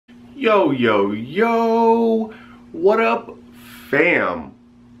Yo, yo, yo! What up, fam?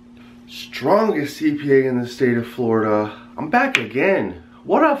 Strongest CPA in the state of Florida. I'm back again.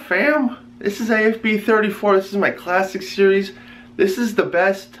 What up, fam? This is AFB 34. This is my classic series. This is the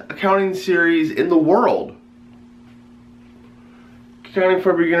best accounting series in the world. Accounting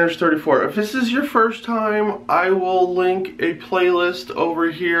for Beginners 34. If this is your first time, I will link a playlist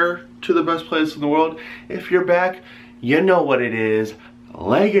over here to the best playlist in the world. If you're back, you know what it is.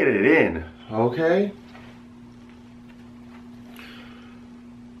 Let's get it in, okay?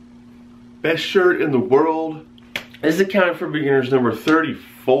 Best shirt in the world. This is Accounting for Beginners number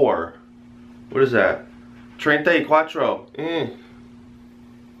 34. What is that? 34.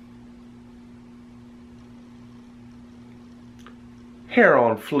 Hair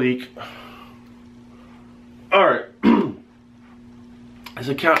on fleek. Alright. It's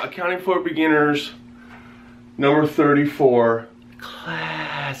Accounting for Beginners number 34.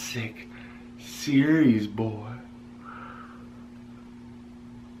 Classic series, boy.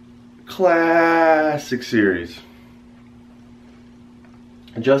 Classic series.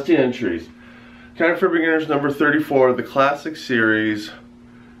 Adjusting entries. Accounting for Beginners number 34, the classic series.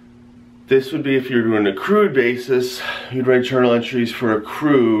 This would be if you're doing an accrued basis. You'd write journal entries for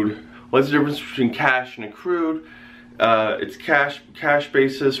accrued. What's the difference between cash and accrued? It's cash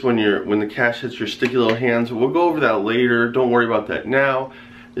basis when the cash hits your sticky little hands. We'll go over that later. Don't worry about that now.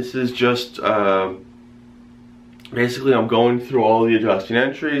 This is just basically I'm going through all the adjusting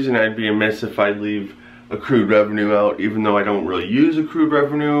entries, and I'd be amiss if I leave accrued revenue out, even though I don't really use accrued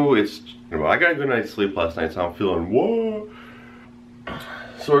revenue. It's, you know, I got a good night's sleep last night, so I'm feeling whoa.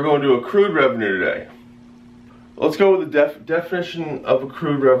 So we're going to do accrued revenue today. Let's go with the definition of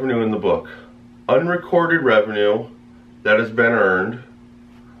accrued revenue in the book. Unrecorded revenue that has been earned.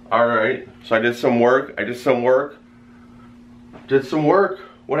 Alright, so I did some work.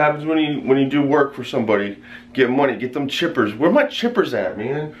 What happens when you do work for somebody? Get money, get them chippers. Where are my chippers at,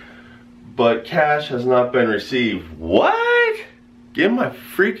 man? But cash has not been received. What? Give my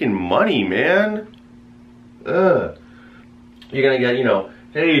freaking money, man. Ugh. You're gonna get, you know,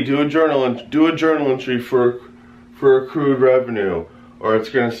 hey, do a journal entry for accrued revenue. Or it's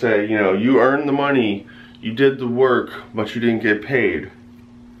gonna say, you know, you earned the money, you did the work, but you didn't get paid.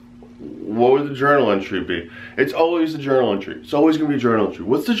 What would the journal entry be? It's always the journal entry. It's always gonna be a journal entry.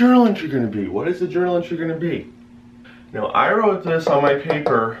 What's the journal entry gonna be? What is the journal entry gonna be? Now, I wrote this on my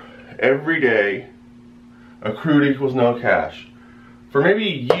paper every day. Accrued equals no cash. For maybe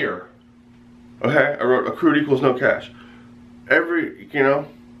a year. Okay, I wrote accrued equals no cash. Every, you know,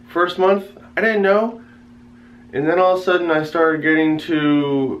 first month, I didn't know. And then all of a sudden I started getting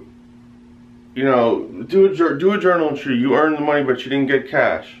to, you know, do a journal entry. You earned the money, but you didn't get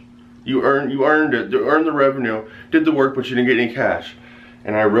cash. You earned it. You earned the revenue, did the work, but you didn't get any cash.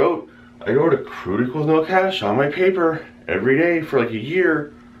 And I wrote accrued equals no cash on my paper every day for like a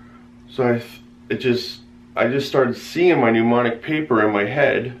year. So I just started seeing my mnemonic paper in my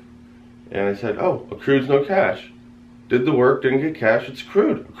head, and I said, oh, accrued's no cash. Did the work, didn't get cash. It's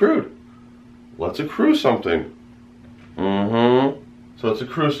accrued. Let's accrue something. So let's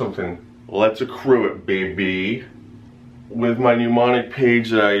accrue something. Let's accrue it, baby. With my mnemonic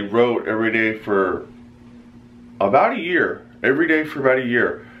page that I wrote every day for about a year. Every day for about a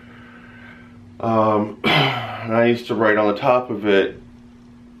year. And I used to write on the top of it,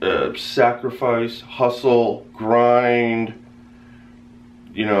 sacrifice, hustle, grind.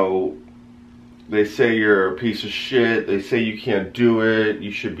 You know, they say you're a piece of shit. They say you can't do it.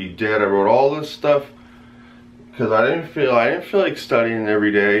 You should be dead. I wrote all this stuff because I didn't feel like studying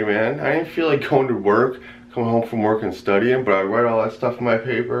every day, man. I didn't feel like going to work, coming home from work and studying, but I write all that stuff in my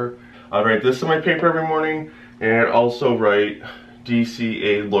paper. I write this in my paper every morning, and I also write DC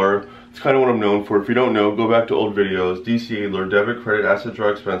Adler. It's kind of what I'm known for. If you don't know, go back to old videos. DC Adler, debit, credit, asset, draw,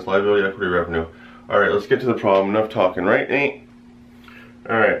 expense, liability, equity, revenue. Alright, let's get to the problem. Enough talking, right?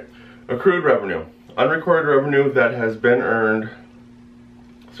 Alright, accrued revenue. Unrecorded revenue that has been earned.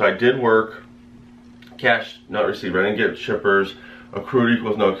 So I did work. Cash not received. I didn't get shippers. Accrued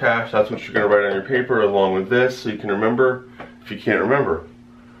equals no cash. That's what you're going to write on your paper along with this, so you can remember if you can't remember.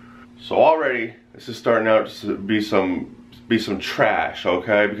 So already this is starting out to be some trash,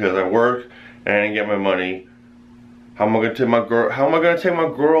 okay? Because I work and I didn't get my money. How am I going to take my girl? How am I going to take my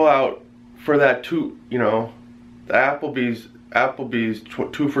girl out for that the Applebee's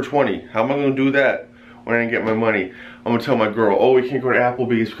 2 for $20? How am I going to do that when I didn't get my money? I'm going to tell my girl, oh, we can't go to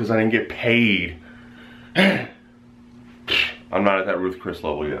Applebee's because I didn't get paid. I'm not at that Ruth Chris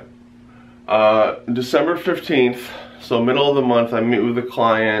level yet. December 15th, so middle of the month, I meet with a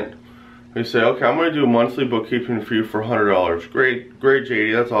client. They say, okay, I'm going to do monthly bookkeeping for you for $100. Great, great,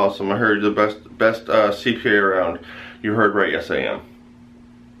 JD, that's awesome. I heard you're the best CPA around. You heard right, yes I am.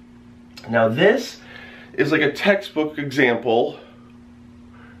 Now this is like a textbook example,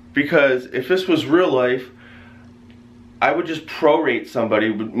 because if this was real life, I would just prorate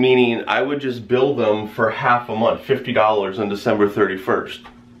somebody, meaning I would just bill them for half a month, $50 on December 31st.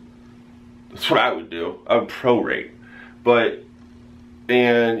 That's what I would do. I would prorate. But,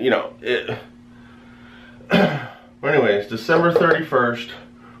 and you know, but anyways, December 31st,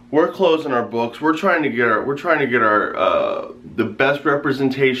 we're closing our books. We're trying to get our the best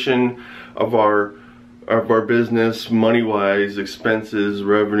representation of our business, money-wise, expenses,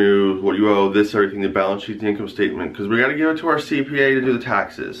 revenue, what you owe, this, everything, the balance sheet, the income statement, because we got to give it to our CPA to do the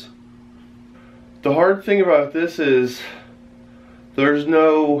taxes. The hard thing about this is there's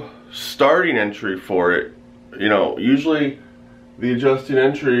no starting entry for it. You know, usually the adjusted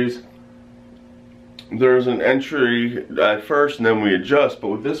entries, there's an entry at first and then we adjust, but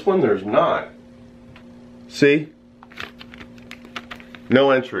with this one there's not. See?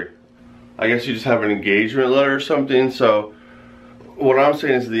 No entry. I guess you just have an engagement letter or something. So what I'm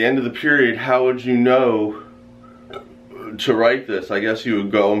saying is, at the end of the period, how would you know to write this? I guess you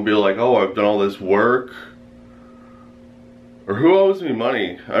would go and be like, oh, I've done all this work. Or who owes me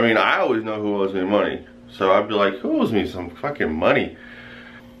money? I mean, I always know who owes me money. So I'd be like, who owes me some fucking money?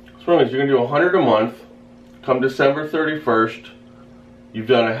 So anyways, you're gonna do 100 a month. Come December 31st, you've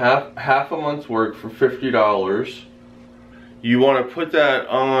done a half a month's work for $50. You want to put that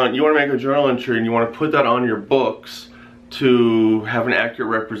on, you want to make a journal entry and you want to put that on your books to have an accurate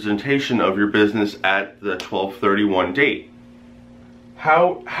representation of your business at the 12/31 date.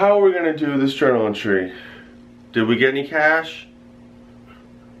 How are we going to do this journal entry? Did we get any cash?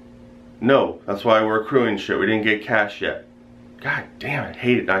 No, that's why we're accruing shit. We didn't get cash yet. God damn it, I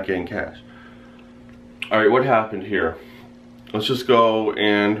hate it not getting cash. Alright, what happened here? Let's just go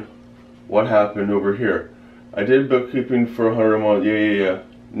and what happened over here. I did bookkeeping for 100 a month, yeah.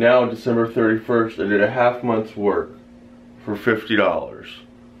 Now December 31st, I did a half month's work for $50.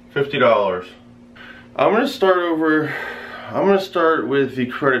 $50. I'm gonna start with the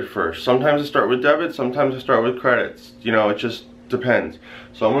credit first. Sometimes I start with debit, sometimes I start with credits. You know, it just depends.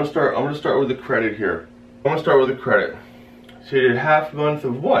 So I'm gonna start with the credit here. I'm gonna start with the credit. So you did half a month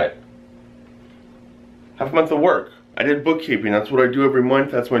of what? Half a month of work. I did bookkeeping, that's what I do every month,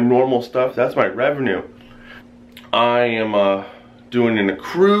 that's my normal stuff, that's my revenue. I am doing an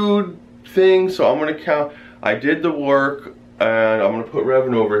accrued thing, so I'm gonna count. I did the work, and I'm gonna put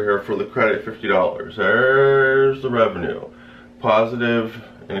revenue over here for the credit, $50. There's the revenue, positive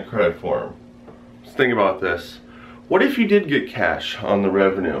in a credit form. Let's think about this. What if you did get cash on the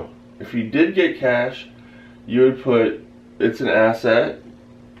revenue? If you did get cash, you would put, it's an asset,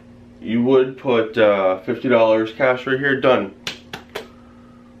 you would put $50 cash right here, done.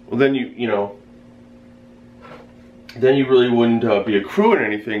 Well then you know, then you really wouldn't be accruing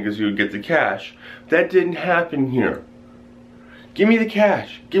anything because you would get the cash. That didn't happen here. Give me the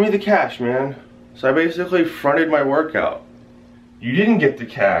cash. Give me the cash, man. So I basically fronted my workout. You didn't get the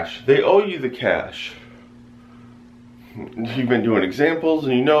cash. They owe you the cash. You've been doing examples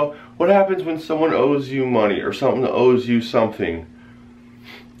and you know what happens when someone owes you money or someone owes you something.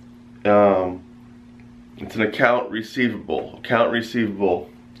 It's an account receivable. Account receivable.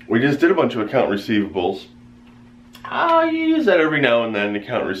 We just did a bunch of account receivables. You use that every now and then,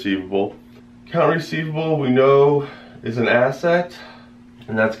 account receivable. Account receivable, we know, is an asset,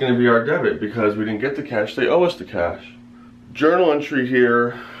 and that's going to be our debit because we didn't get the cash, they owe us the cash. Journal entry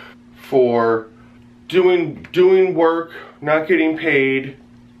here for doing work, not getting paid,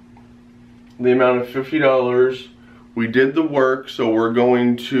 the amount of $50. We did the work, so we're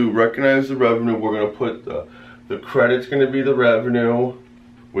going to recognize the revenue. We're going to put the credit's going to be the revenue.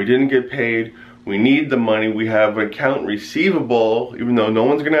 We didn't get paid. We need the money. We have an account receivable, even though no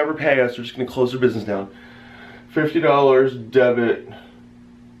one's gonna ever pay us, they're just gonna close their business down. $50 debit.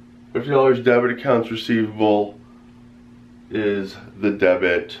 $50 debit accounts receivable is the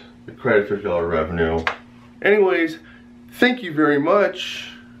debit. The credit, $50 revenue. Anyways, thank you very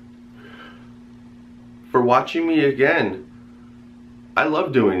much for watching me again. I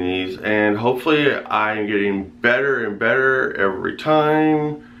love doing these, and hopefully I'm getting better and better every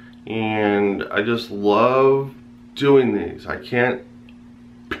time. And I just love doing these. I can't.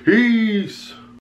 Peace.